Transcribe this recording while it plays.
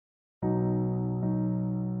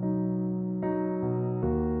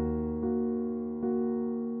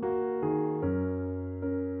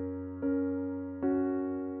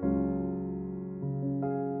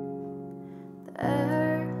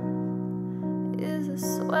a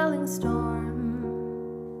swelling storm,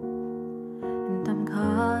 and I'm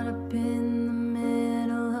caught up in the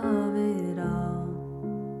middle of it all.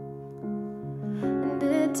 And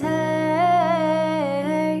it takes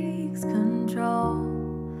control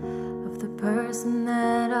of the person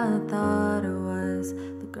that I thought I was,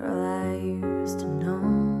 the girl I used to know.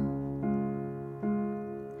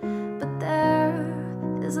 But there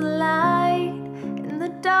is a light in the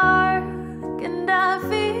dark, and I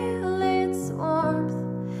feel its warmth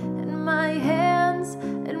in my hands,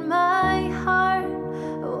 in my heart.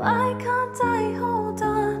 Why can't I hold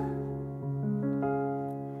on?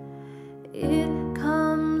 It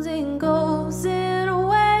comes and goes in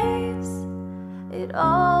waves, it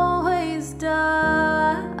always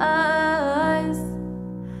does,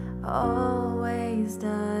 always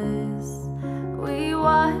does. We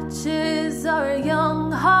watch as our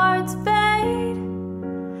young hearts fade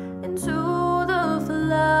into the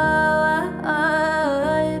flood,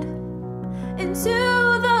 into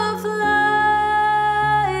the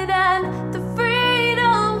flood, and the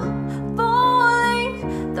freedom falling,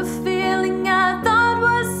 the feeling I thought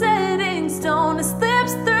was set in stone, it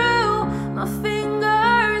slips through my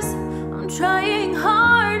fingers. I'm trying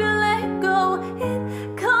hard to let go. It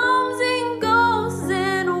comes and goes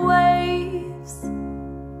in waves.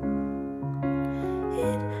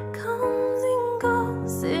 It comes and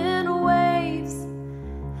goes in waves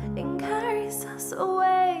and carries us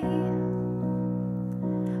away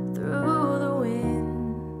through the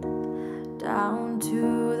wind, down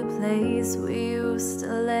to the place we used to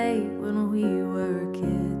lay when we were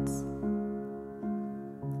kids.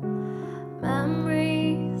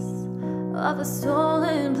 Memories of a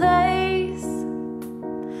stolen place,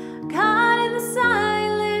 caught in the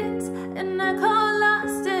silence, and I got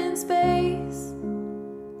lost in space.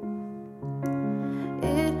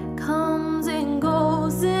 It comes and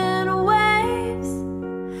goes in waves,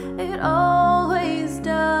 it always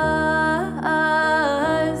does,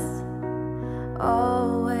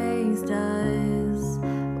 always does.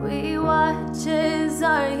 We watch as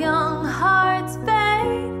our young hearts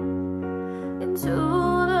fade into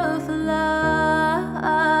the flood,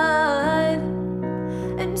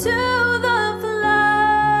 into the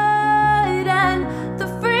flood, and the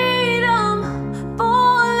freedom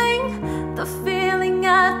falling, the feeling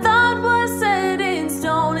I thought was set in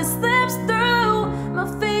stone, it slips through my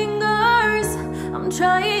fingers. I'm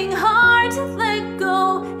trying hard to let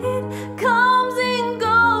go. It comes and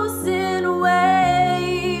goes in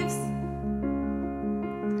waves.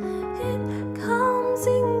 It comes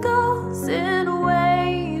and goes in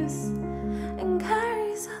waves and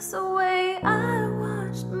carries us away. I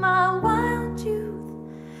watched my wild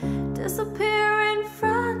youth disappear in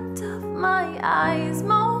front of my eyes.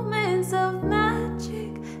 Moments of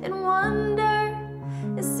magic and wonder,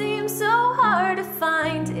 it seems so hard to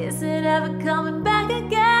find. Is it ever coming back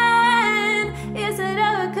again? Is it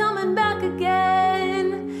ever coming back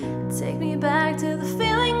again? Take me back to the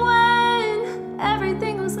feeling when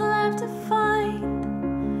everything was left to find.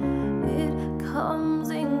 It comes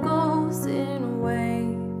and goes in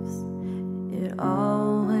waves, it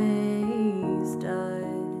always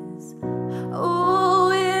does.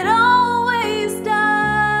 Oh, it always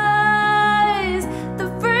does. The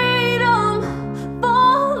freedom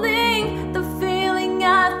falling, the feeling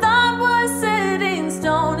I thought was set in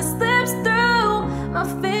stone, it slips through my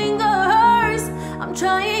fingers. I'm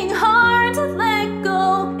trying hard to let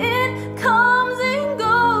go. It comes and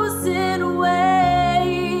goes in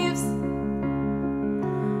waves.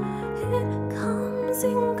 It comes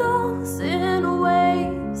and goes in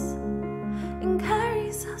waves and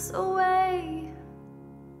carries us away.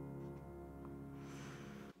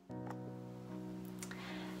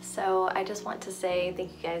 So I just want to say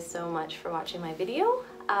thank you guys so much for watching my video.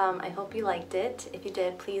 I hope you liked it. If you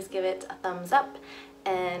did, please give it a thumbs up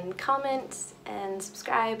and comment and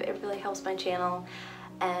subscribe. It really helps my channel.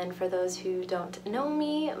 And for those who don't know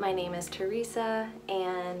me, my name is Teresa,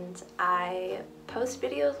 and I post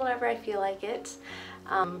videos whenever I feel like it.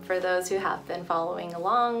 For those who have been following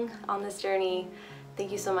along on this journey,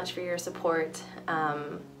 thank you so much for your support.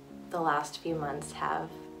 The last few months have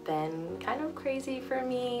been kind of crazy for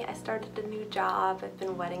me. I started a new job, I've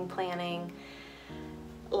been wedding planning,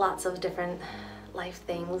 lots of different life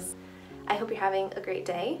things. I hope you're having a great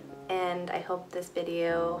day, and I hope this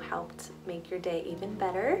video helped make your day even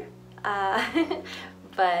better.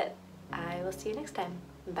 But I will see you next time.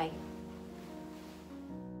 Bye.